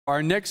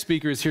Our next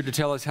speaker is here to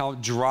tell us how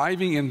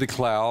driving in the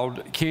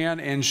cloud can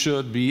and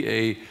should be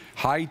a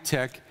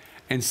high-tech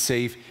and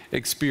safe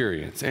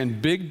experience. And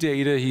big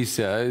data, he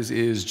says,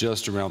 is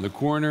just around the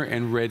corner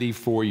and ready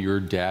for your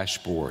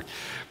dashboard.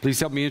 Please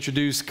help me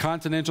introduce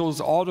Continental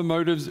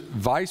Automotive's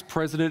Vice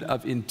President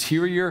of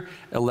Interior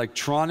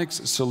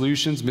Electronics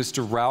Solutions,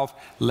 Mr. Ralf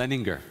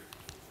Lenninger.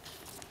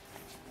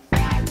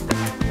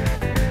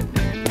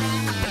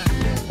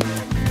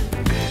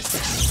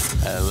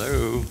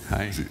 Hello.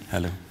 Hi.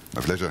 Hello. My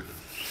pleasure.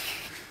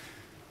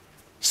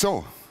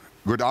 So,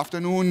 good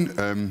afternoon,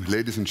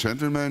 ladies and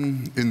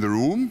gentlemen in the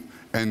room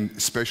and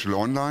special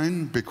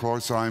online,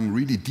 because I'm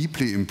really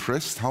deeply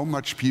impressed how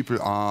much people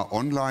are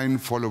online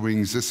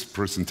following these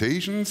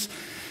presentations.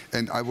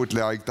 And I would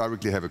like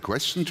directly have a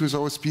question to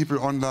those people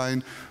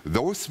online.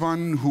 Those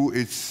one who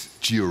is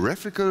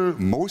geographical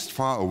most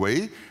far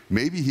away,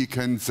 maybe he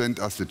can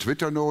send us the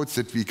Twitter notes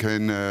that we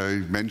can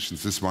mention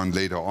this one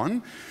later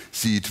on.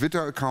 The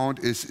Twitter account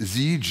is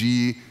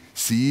ZGC13.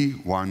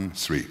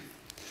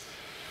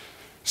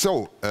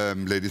 So,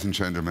 ladies and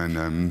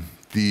gentlemen,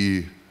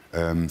 the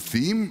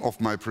theme of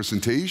my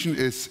presentation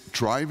is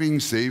driving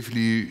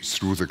safely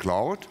through the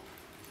cloud,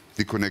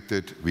 the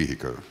connected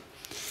vehicle.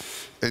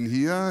 And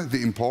here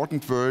the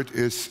important word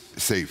is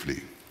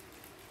safely.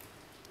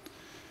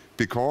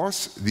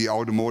 Because the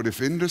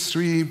automotive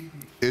industry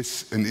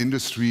is an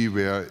industry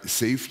where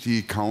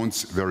safety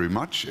counts very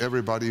much.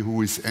 Everybody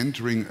who is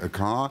entering a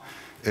car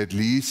at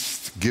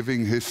least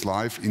giving his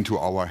life into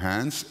our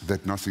hands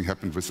that nothing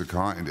happened with the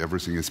car and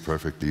everything is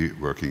perfectly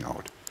working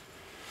out.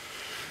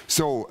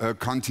 So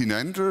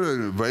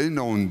Continental, a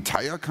well-known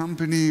tire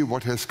company,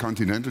 what has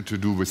Continental to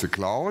do with the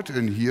cloud?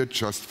 And here,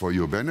 just for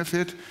your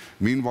benefit,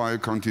 meanwhile,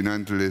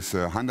 Continental is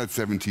a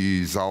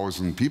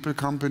 170,000 people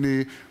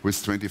company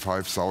with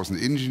 25,000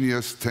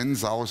 engineers.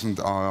 10,000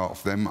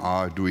 of them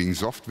are doing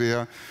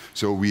software.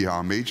 So we are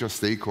a major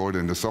stakeholder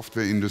in the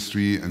software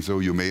industry. And so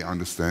you may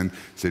understand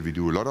that we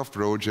do a lot of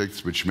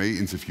projects which may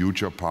in the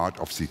future part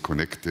of the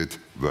connected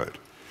world.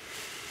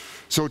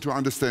 So to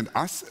understand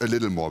us a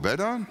little more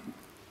better,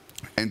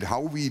 and how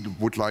we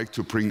would like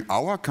to bring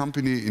our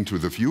company into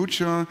the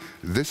future,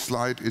 this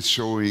slide is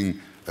showing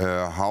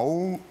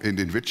how and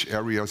in which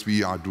areas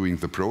we are doing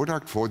the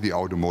product for the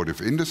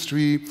automotive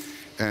industry.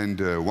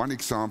 And one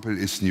example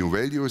is new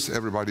values.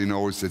 Everybody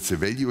knows that the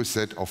value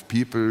set of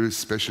people,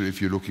 especially if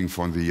you're looking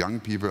for the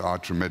young people, are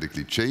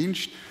dramatically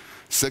changed.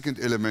 Second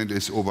element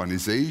is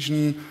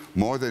urbanization.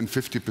 More than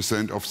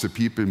 50% of the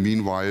people,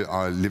 meanwhile,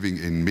 are living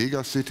in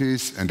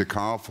megacities, and a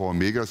car for a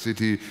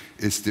megacity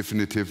is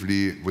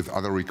definitively with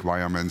other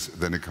requirements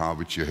than a car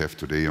which you have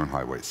today on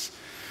highways.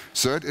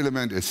 Third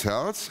element is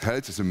health.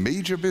 Health is a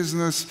major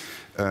business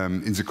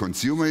in the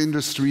consumer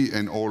industry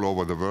and all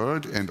over the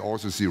world, and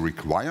also the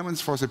requirements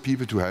for the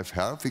people to have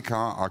healthy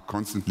car are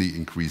constantly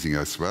increasing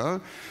as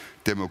well.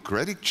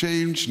 Demographic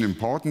change, an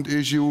important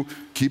issue,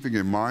 keeping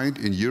in mind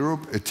in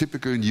Europe, a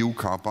typical new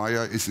car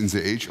buyer is in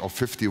the age of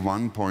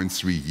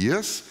 51.3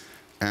 years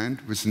and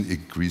with an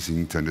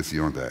increasing tendency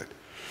on that.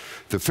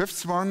 The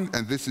fifth one,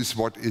 and this is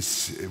what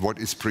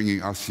is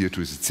bringing us here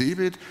to the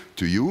CeBIT,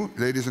 to you,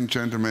 ladies and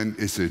gentlemen,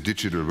 is a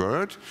digital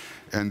world.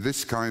 And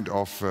this kind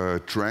of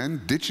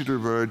trend, digital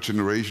world,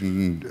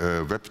 generation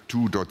Web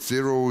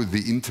 2.0,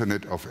 the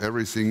Internet of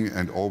everything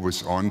and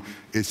always on,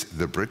 is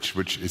the bridge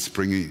which is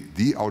bringing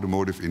the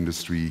automotive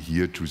industry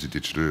here to the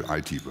digital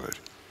IT world.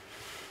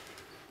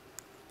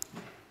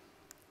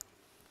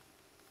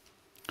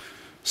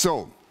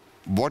 So,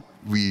 what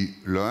we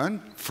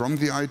learn from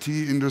the IT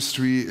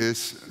industry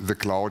is the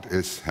cloud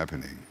is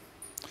happening.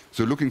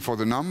 So looking for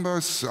the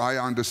numbers, I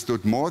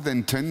understood more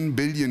than 10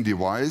 billion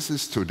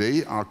devices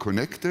today are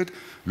connected.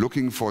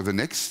 Looking for the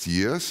next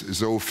years,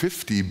 so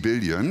 50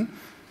 billion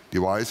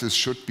devices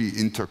should be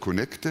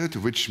interconnected,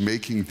 which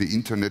making the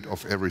Internet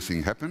of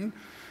everything happen.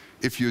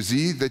 If you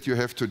see that you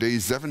have today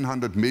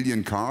 700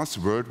 million cars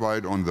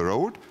worldwide on the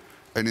road,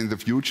 and in the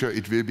future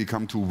it will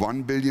become to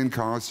 1 billion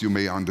cars, you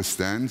may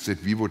understand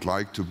that we would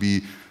like to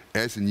be,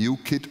 as a new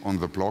kid on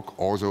the block,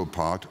 also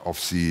part of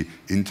the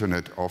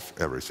Internet of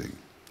everything.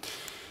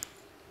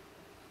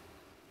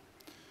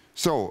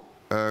 So,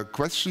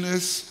 question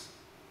is,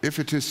 if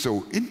it is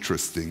so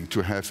interesting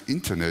to have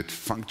internet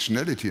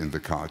functionality in the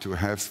car, to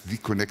have the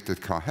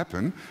connected car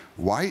happen,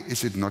 why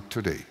is it not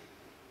today?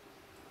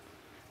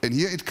 And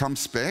here it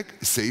comes back,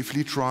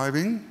 safely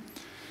driving.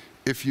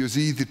 If you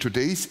see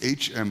today's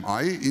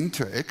HMI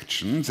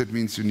interaction, that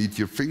means you need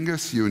your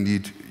fingers, you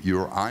need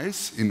your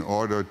eyes in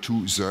order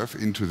to surf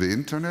into the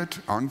internet.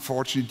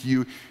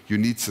 Unfortunately, you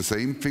need the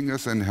same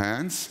fingers and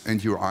hands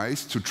and your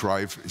eyes to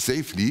drive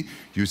safely.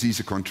 You see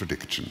the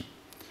contradiction.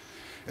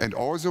 And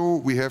also,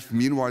 we have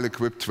meanwhile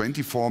equipped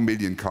 24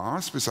 million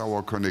cars with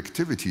our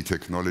connectivity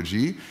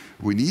technology.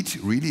 We need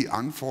really,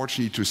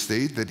 unfortunately, to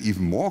state that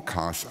even more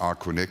cars are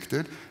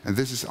connected. And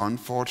this is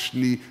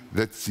unfortunately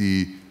that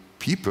the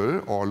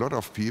people, or a lot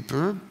of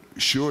people,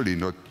 surely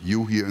not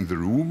you here in the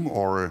room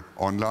or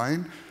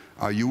online,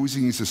 are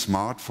using the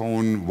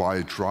smartphone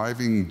while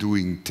driving,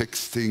 doing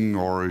texting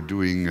or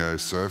doing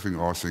surfing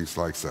or things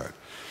like that.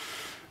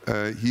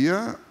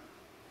 Here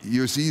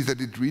you see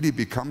that it really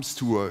becomes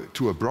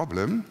to a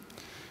problem.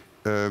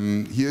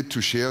 Here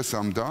to share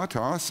some data,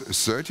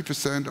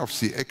 30% of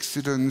the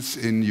accidents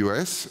in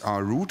US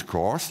are root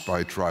caused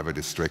by driver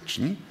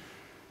distraction.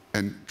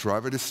 And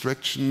driver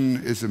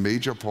distraction is a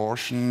major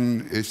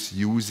portion, is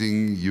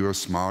using your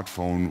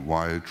smartphone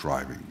while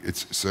driving.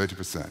 It's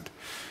 30%.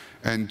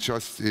 And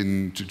just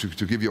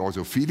to give you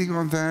also a feeling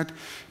on that,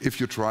 if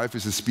you drive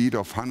with a speed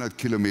of 100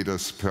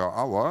 kilometers per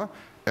hour,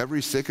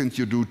 every second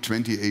you do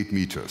 28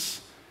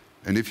 meters.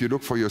 And if you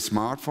look for your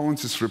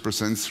smartphones, this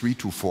represents 3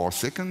 to 4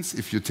 seconds.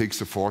 If you take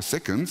the 4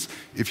 seconds,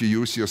 if you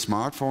use your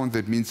smartphone,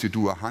 that means you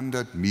do a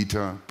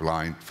 100-meter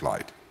blind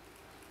flight.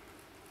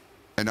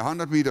 And a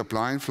 100-meter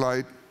blind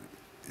flight,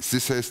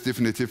 this has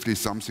definitively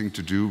something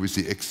to do with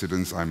the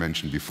accidents I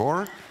mentioned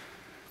before.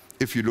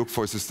 If you look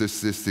for the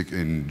statistic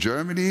in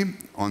Germany,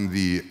 on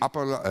the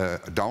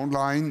upper down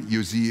line,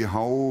 you see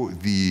how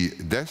the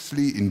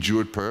deathly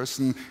injured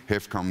person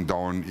have come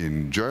down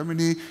in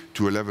Germany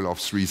to a level of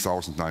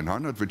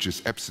 3,900, which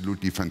is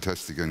absolutely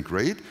fantastic and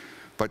great.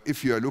 But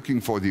if you are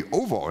looking for the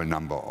overall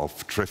number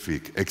of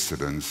traffic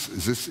accidents,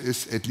 this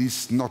is at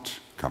least not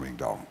coming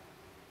down.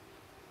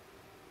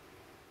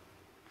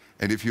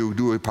 And if you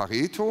do a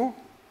Pareto,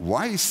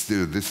 why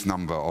still this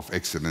number of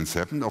accidents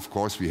happen? Of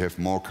course, we have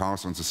more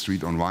cars on the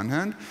street on one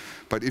hand,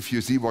 but if you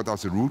see what are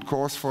the root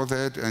cause for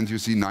that, and you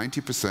see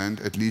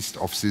 90% at least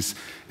of these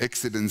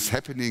accidents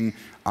happening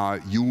are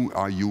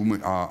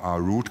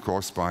root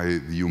caused by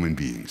the human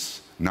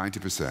beings,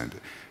 90%.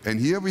 And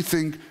here we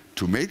think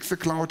to make the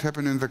cloud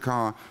happen in the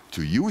car,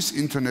 to use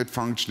internet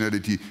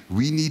functionality,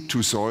 we need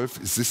to solve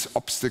this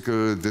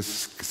obstacle,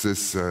 this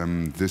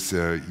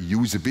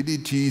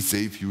usability,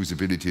 safe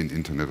usability in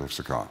internet of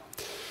the car.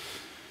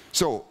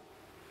 So,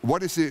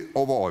 what is the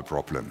overall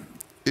problem?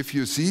 If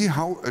you see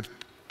how a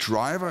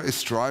driver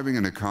is driving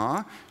in a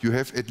car, you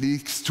have at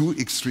least two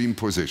extreme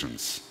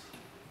positions,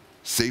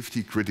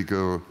 safety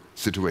critical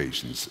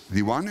situations.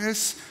 The one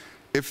is,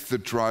 if the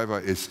driver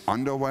is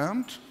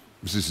underwhelmed,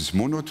 this is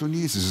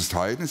monotony, this is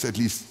tiredness, at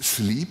least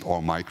sleep or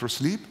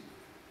microsleep.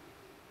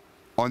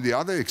 On the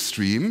other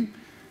extreme,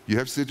 you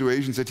have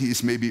situations that he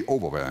is maybe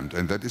overwhelmed,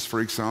 and that is,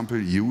 for example,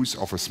 use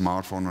of a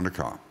smartphone on a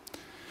car.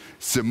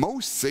 The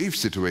most safe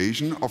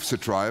situation of the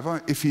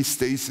driver if he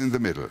stays in the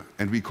middle,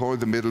 and we call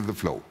the middle the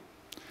flow.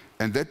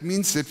 And that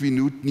means that we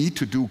need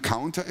to do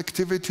counter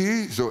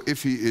activity. So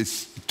if he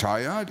is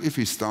tired, if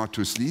he starts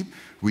to sleep,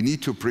 we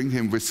need to bring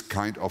him with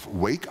kind of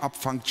wake-up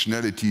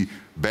functionality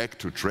back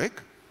to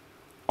track.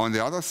 On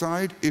the other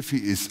side, if he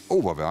is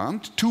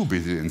overwhelmed, too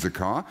busy in the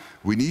car,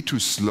 we need to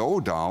slow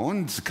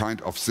down the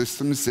kind of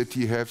systems that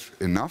he have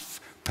enough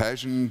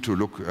passion to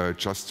look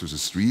just to the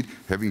street,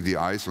 having the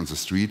eyes on the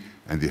street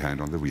and the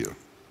hand on the wheel.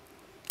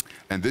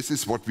 And this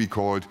is what we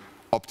called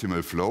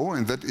optimal flow,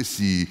 and that is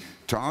the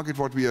target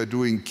what we are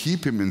doing,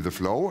 keep him in the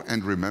flow.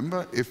 And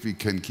remember, if we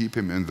can keep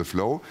him in the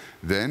flow,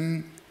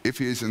 then if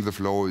he is in the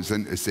flow,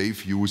 then a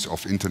safe use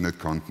of internet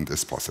content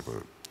is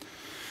possible.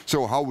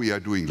 So how we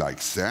are doing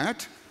like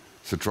that,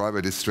 the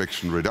driver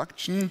distraction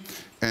reduction,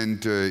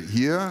 and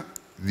here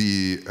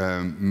the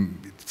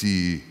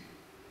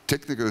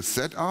technical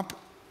setup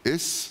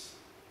is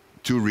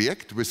to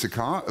react with the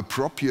car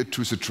appropriate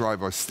to the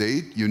driver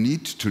state. You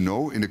need to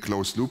know in a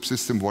closed loop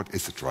system what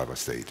is the driver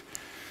state.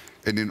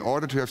 And in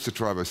order to have the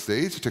driver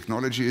state, the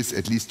technology is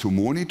at least to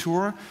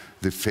monitor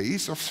the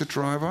face of the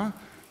driver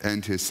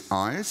and his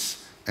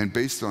eyes. And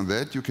based on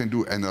that, you can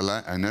do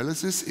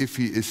analysis if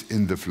he is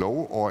in the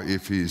flow or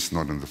if he is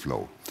not in the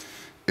flow.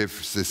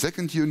 If the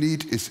second you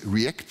need is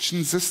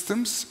reaction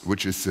systems,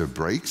 which is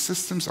brake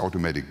systems,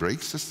 automatic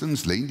brake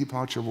systems, lane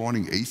departure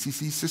warning,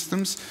 ACC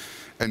systems.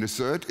 And the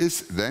third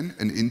is then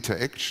an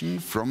interaction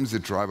from the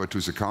driver to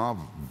the car,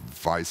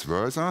 vice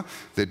versa.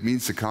 That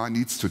means the car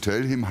needs to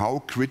tell him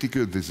how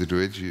critical the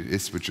situation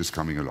is which is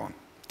coming along.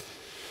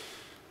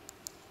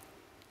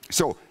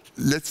 So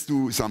let's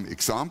do some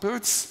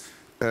examples.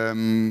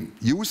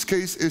 Use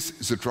case is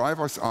the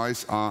driver's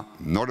eyes are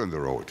not on the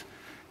road.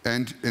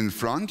 And in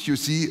front you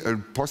see a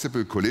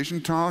possible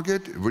collision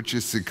target, which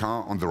is the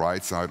car on the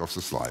right side of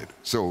the slide.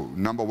 So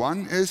number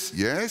one is,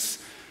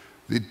 yes,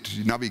 the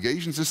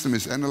navigation system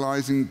is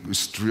analyzing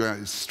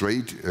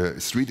street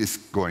is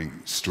going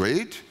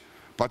straight,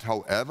 but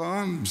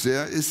however,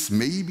 there is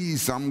maybe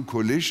some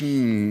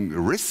collision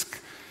risk,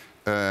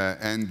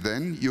 and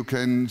then you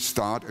can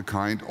start a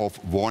kind of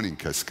warning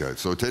cascade.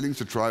 So telling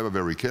the driver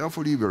very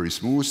carefully, very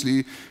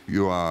smoothly,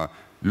 you are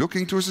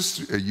looking to the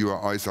street,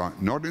 your eyes are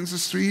not in the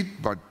street,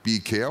 but be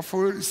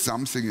careful,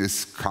 something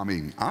is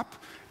coming up,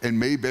 and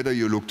may better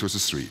you look to the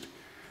street.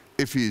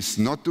 If he is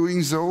not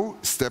doing so,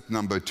 step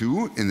number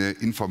two in the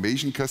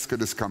information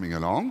cascade is coming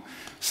along,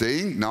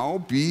 saying now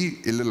be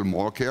a little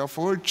more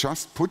careful,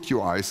 just put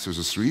your eyes to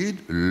the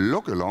street,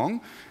 look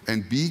along,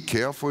 and be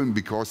careful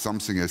because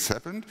something has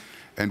happened.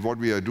 And what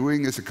we are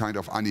doing is a kind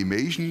of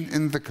animation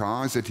in the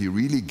car that he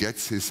really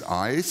gets his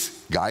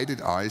eyes,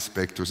 guided eyes,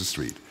 back to the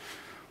street.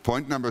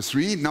 Point number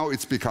three, now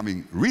it's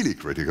becoming really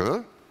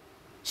critical.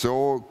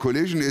 So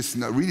collision is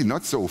really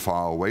not so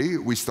far away.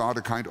 We start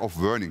a kind of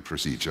warning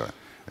procedure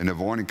and a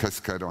warning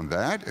cascade on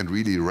that, and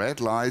really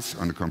red lights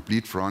on the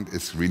complete front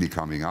is really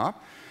coming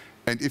up.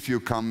 And if you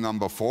come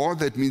number 4,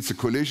 that means the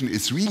collision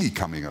is really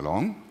coming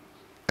along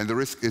and the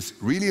risk is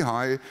really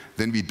high,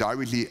 then we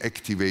directly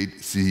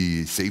activate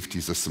the safety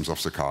systems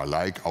of the car,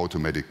 like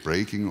automatic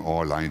braking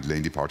or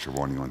lane departure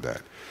warning on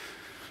that.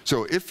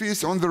 So if he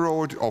is on the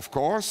road, of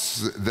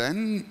course,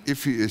 then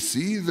if you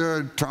see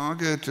the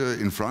target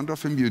in front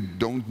of him, you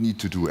don't need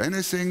to do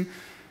anything.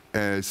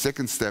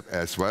 Second step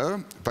as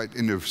well, but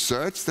in the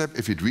third step,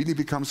 if it really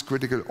becomes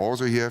critical,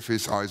 also you have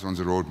his eyes on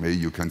the road, maybe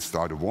you can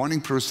start a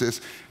warning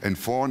process. And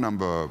point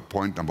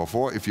number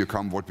 4, if you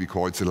come what we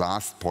call the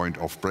last point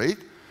of brake,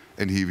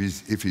 and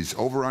if he's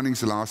overrunning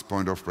the last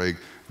point of brake,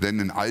 then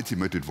an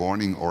ultimate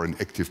warning or an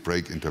active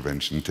brake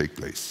intervention take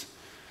place.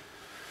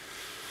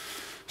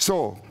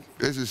 So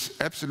this is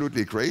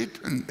absolutely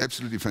great and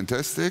absolutely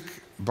fantastic,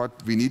 but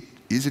we need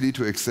easily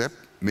to accept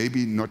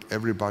maybe not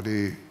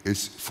everybody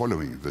is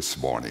following this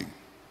warning.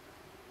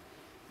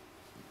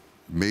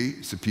 May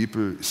the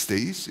people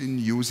stays in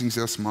using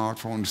their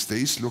smartphone,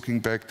 stays looking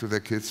back to their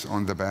kids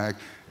on the back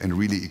and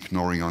really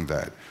ignoring on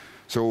that.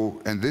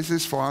 So, and this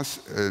is for us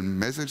a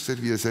message that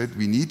we have said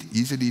we need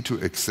easily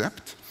to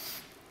accept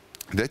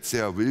that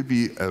there will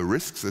be a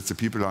risk that the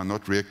people are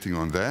not reacting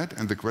on that.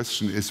 And the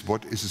question is,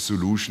 what is the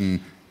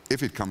solution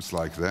if it comes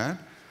like that?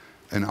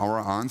 And our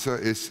answer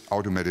is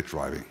automated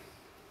driving.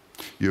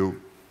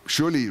 You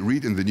surely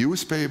read in the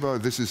newspaper,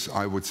 this is,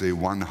 I would say,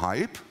 one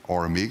hype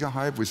or a mega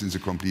hype within the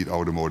complete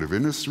automotive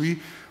industry.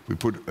 We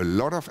put a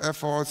lot of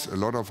efforts, a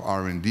lot of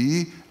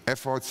R&D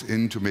efforts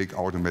in to make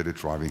automated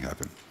driving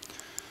happen.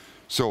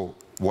 So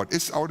what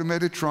is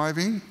automated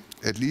driving?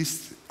 At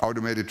least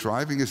automated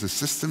driving is a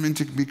system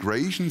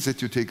integration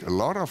that you take a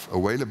lot of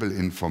available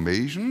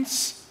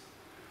informations,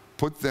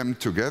 put them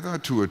together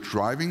to a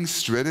driving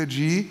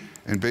strategy,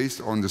 and based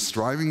on this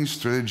driving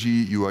strategy,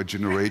 you are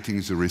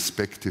generating the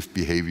respective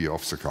behavior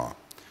of the car.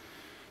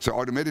 So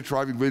automated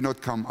driving will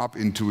not come up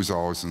in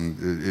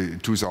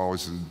 2000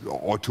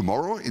 or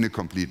tomorrow in a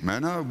complete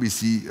manner. We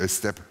see a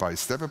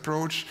step-by-step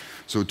approach.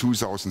 So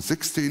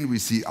 2016, we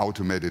see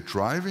automated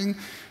driving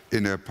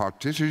in a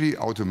partially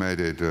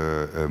automated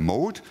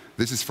mode.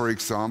 This is, for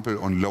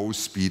example, on low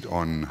speed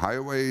on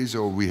highways,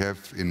 or we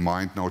have in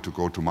mind now to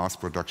go to mass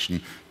production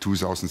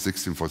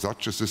 2016 for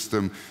such a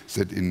system,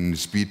 set in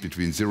speed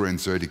between 0 and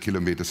 30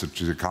 kilometers, so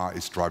the car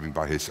is driving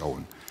by his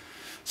own.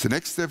 The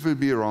next step will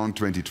be around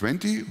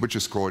 2020, which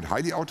is called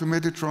highly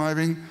automated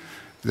driving.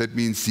 That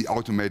means the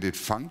automated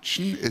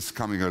function is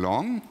coming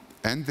along,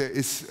 and there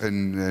is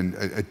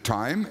a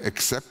time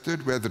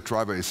accepted where the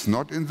driver is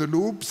not in the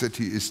loop, that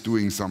he is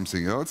doing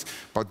something else,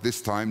 but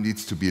this time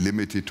needs to be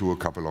limited to a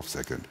couple of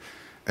seconds.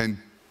 And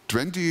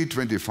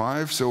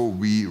 2025, so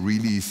we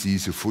really see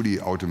the fully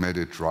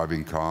automated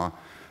driving car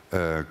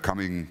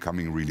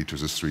coming really to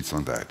the streets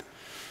on that.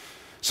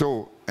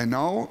 So, and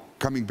now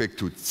coming back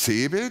to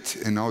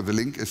CeBIT, and now the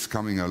link is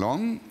coming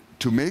along.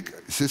 To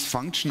make this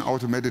function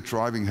automated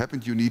driving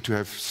happen, you need to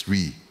have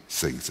 3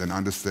 things and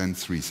understand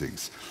 3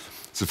 things.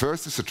 The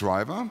first is the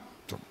driver.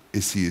 So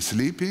is he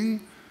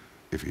sleeping?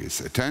 If he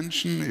is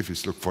attention, if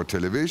he's looking for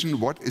television,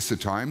 what is the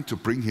time to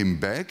bring him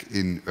back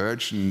in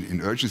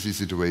urgency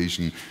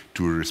situation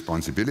to a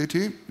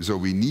responsibility? So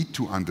we need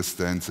to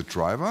understand the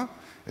driver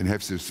and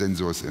have the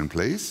sensors in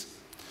place.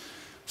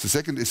 The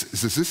second is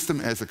the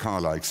system as a car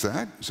like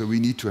that. So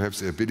we need to have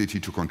the ability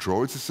to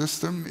control the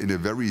system in a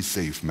very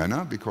safe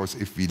manner, because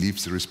if we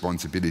leave the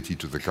responsibility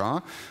to the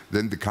car,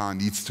 then the car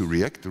needs to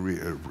react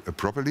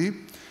properly.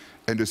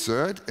 And the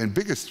third and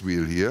biggest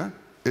wheel here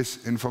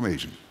is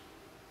information.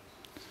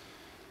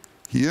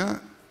 Here,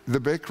 the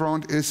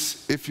background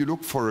is, if you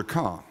look for a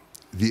car,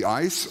 the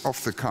eyes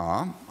of the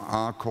car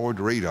are called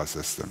radar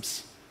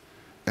systems.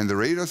 And the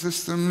radar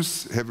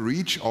systems have a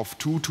reach of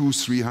 200 to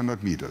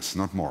 300 meters,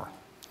 not more.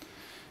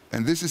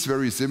 And this is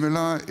very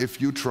similar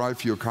if you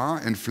drive your car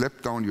and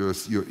flap down your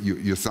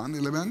sun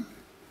element,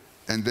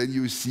 and then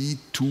you see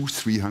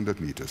 200-300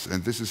 meters.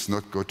 And this is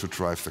not good to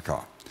drive the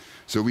car.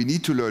 So we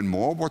need to learn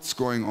more what's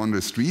going on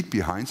the street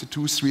behind the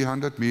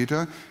 200-300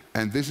 meter,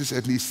 and this is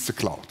at least the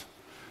cloud.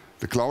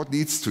 The cloud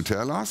needs to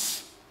tell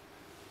us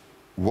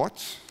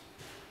what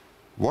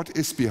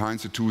is behind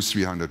the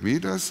 200-300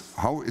 meters,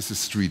 how is the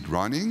street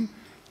running,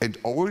 and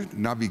all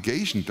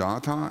navigation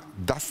data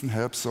doesn't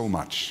help so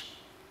much.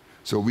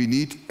 So we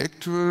need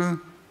actual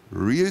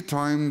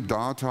real-time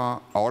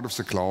data out of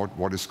the cloud,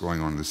 what is going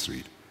on the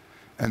street.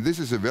 And this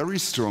is a very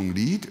strong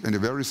lead and a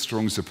very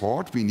strong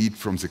support we need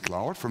from the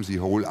cloud, from the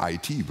whole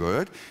IT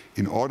world,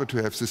 in order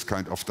to have this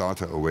kind of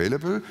data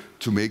available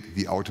to make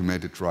the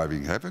automated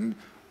driving happen.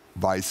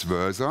 Vice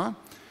versa,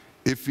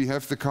 if we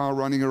have the car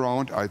running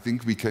around, I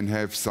think we can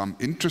have some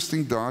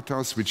interesting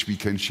data which we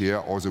can share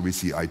also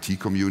with the IT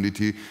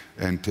community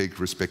and take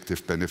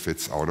respective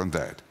benefits out on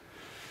that.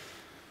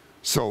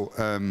 So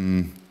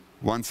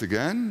once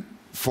again,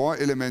 4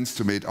 elements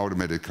to make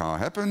automated car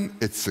happen.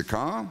 It's the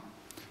car,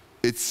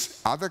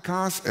 It's other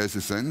cars as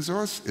the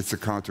sensors. It's a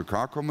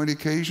car-to-car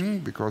communication,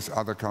 because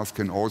other cars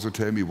can also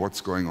tell me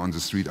what's going on the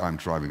street I'm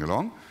driving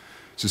along.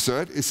 The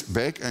third is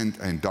back-end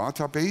and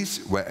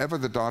database, wherever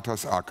the data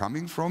are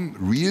coming from,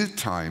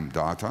 real-time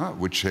data,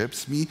 which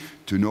helps me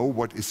to know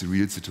what is the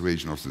real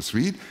situation of the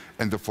street.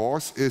 And the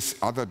fourth is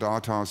other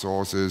data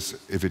sources,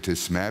 if it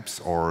is maps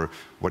or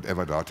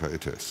whatever data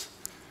it is.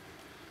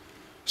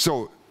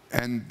 So,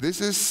 and this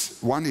is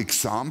one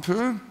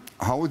example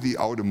how the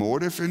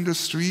automotive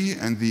industry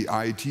and the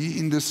IT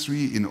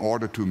industry, in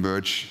order to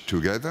merge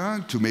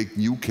together, to make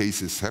new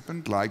cases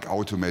happen, like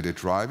automated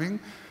driving.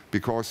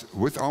 Because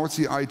without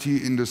the IT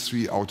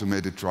industry,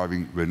 automated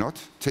driving will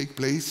not take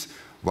place.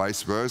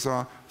 Vice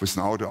versa,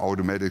 without an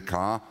automated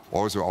car,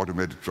 also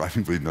automated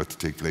driving will not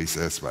take place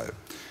as well.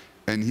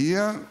 And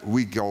here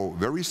we go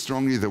very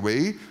strongly the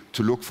way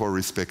to look for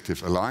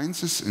respective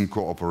alliances in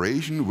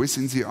cooperation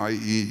within the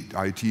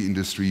IT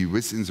industry,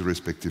 within the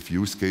respective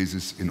use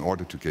cases, in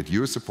order to get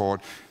your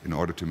support, in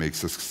order to make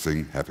this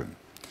thing happen.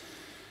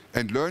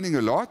 And learning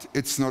a lot,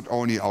 it's not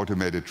only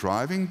automated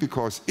driving,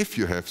 because if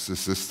you have the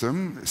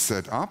system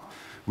set up,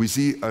 we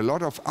see a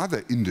lot of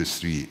other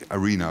industry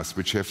arenas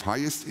which have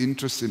highest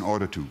interest in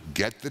order to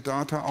get the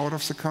data out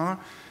of the car.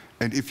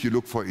 And if you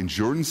look for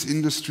insurance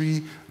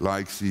industry,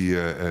 like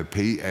the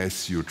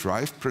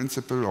pay-as-you-drive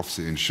principle of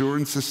the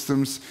insurance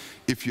systems,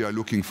 if you are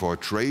looking for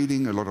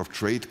trading, a lot of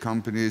trade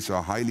companies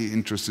are highly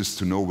interested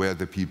to know where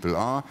the people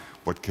are,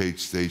 what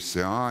stage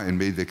they are, and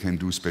maybe they can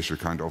do special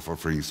kind of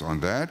offerings on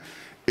that.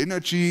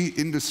 Energy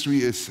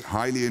industry is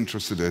highly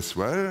interested as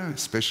well,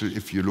 especially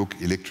if you look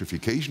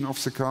electrification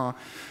of the car,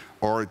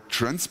 or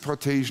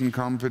transportation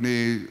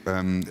company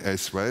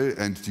as well,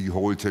 and the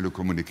whole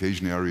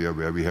telecommunication area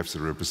where we have the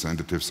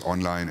representatives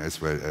online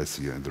as well as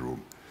here in the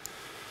room.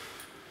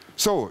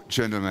 So,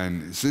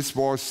 gentlemen, this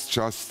was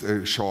just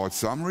a short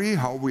summary,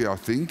 how we are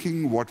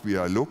thinking, what we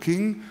are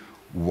looking,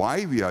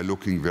 why we are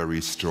looking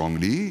very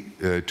strongly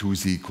to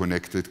the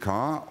connected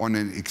car. On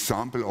an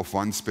example of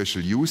one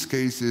special use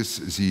case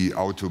is the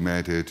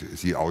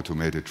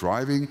automated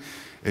driving,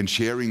 and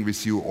sharing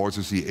with you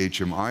also the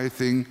HMI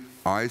thing,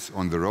 eyes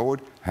on the road,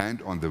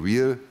 hand on the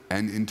wheel,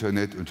 and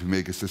internet, and to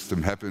make a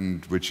system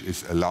happen which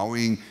is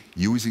allowing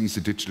using the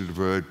digital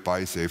world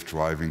by safe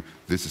driving.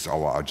 This is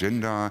our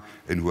agenda,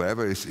 and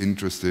whoever is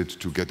interested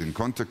to get in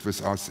contact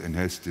with us and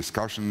has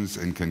discussions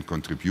and can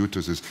contribute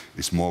to this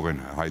is more than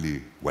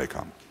highly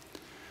welcome.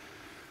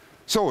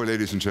 So,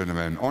 ladies and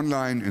gentlemen,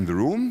 online in the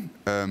room,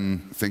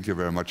 thank you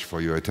very much for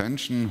your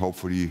attention.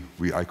 Hopefully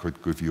I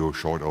could give you a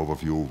short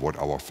overview of what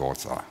our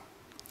thoughts are.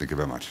 Thank you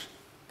very much.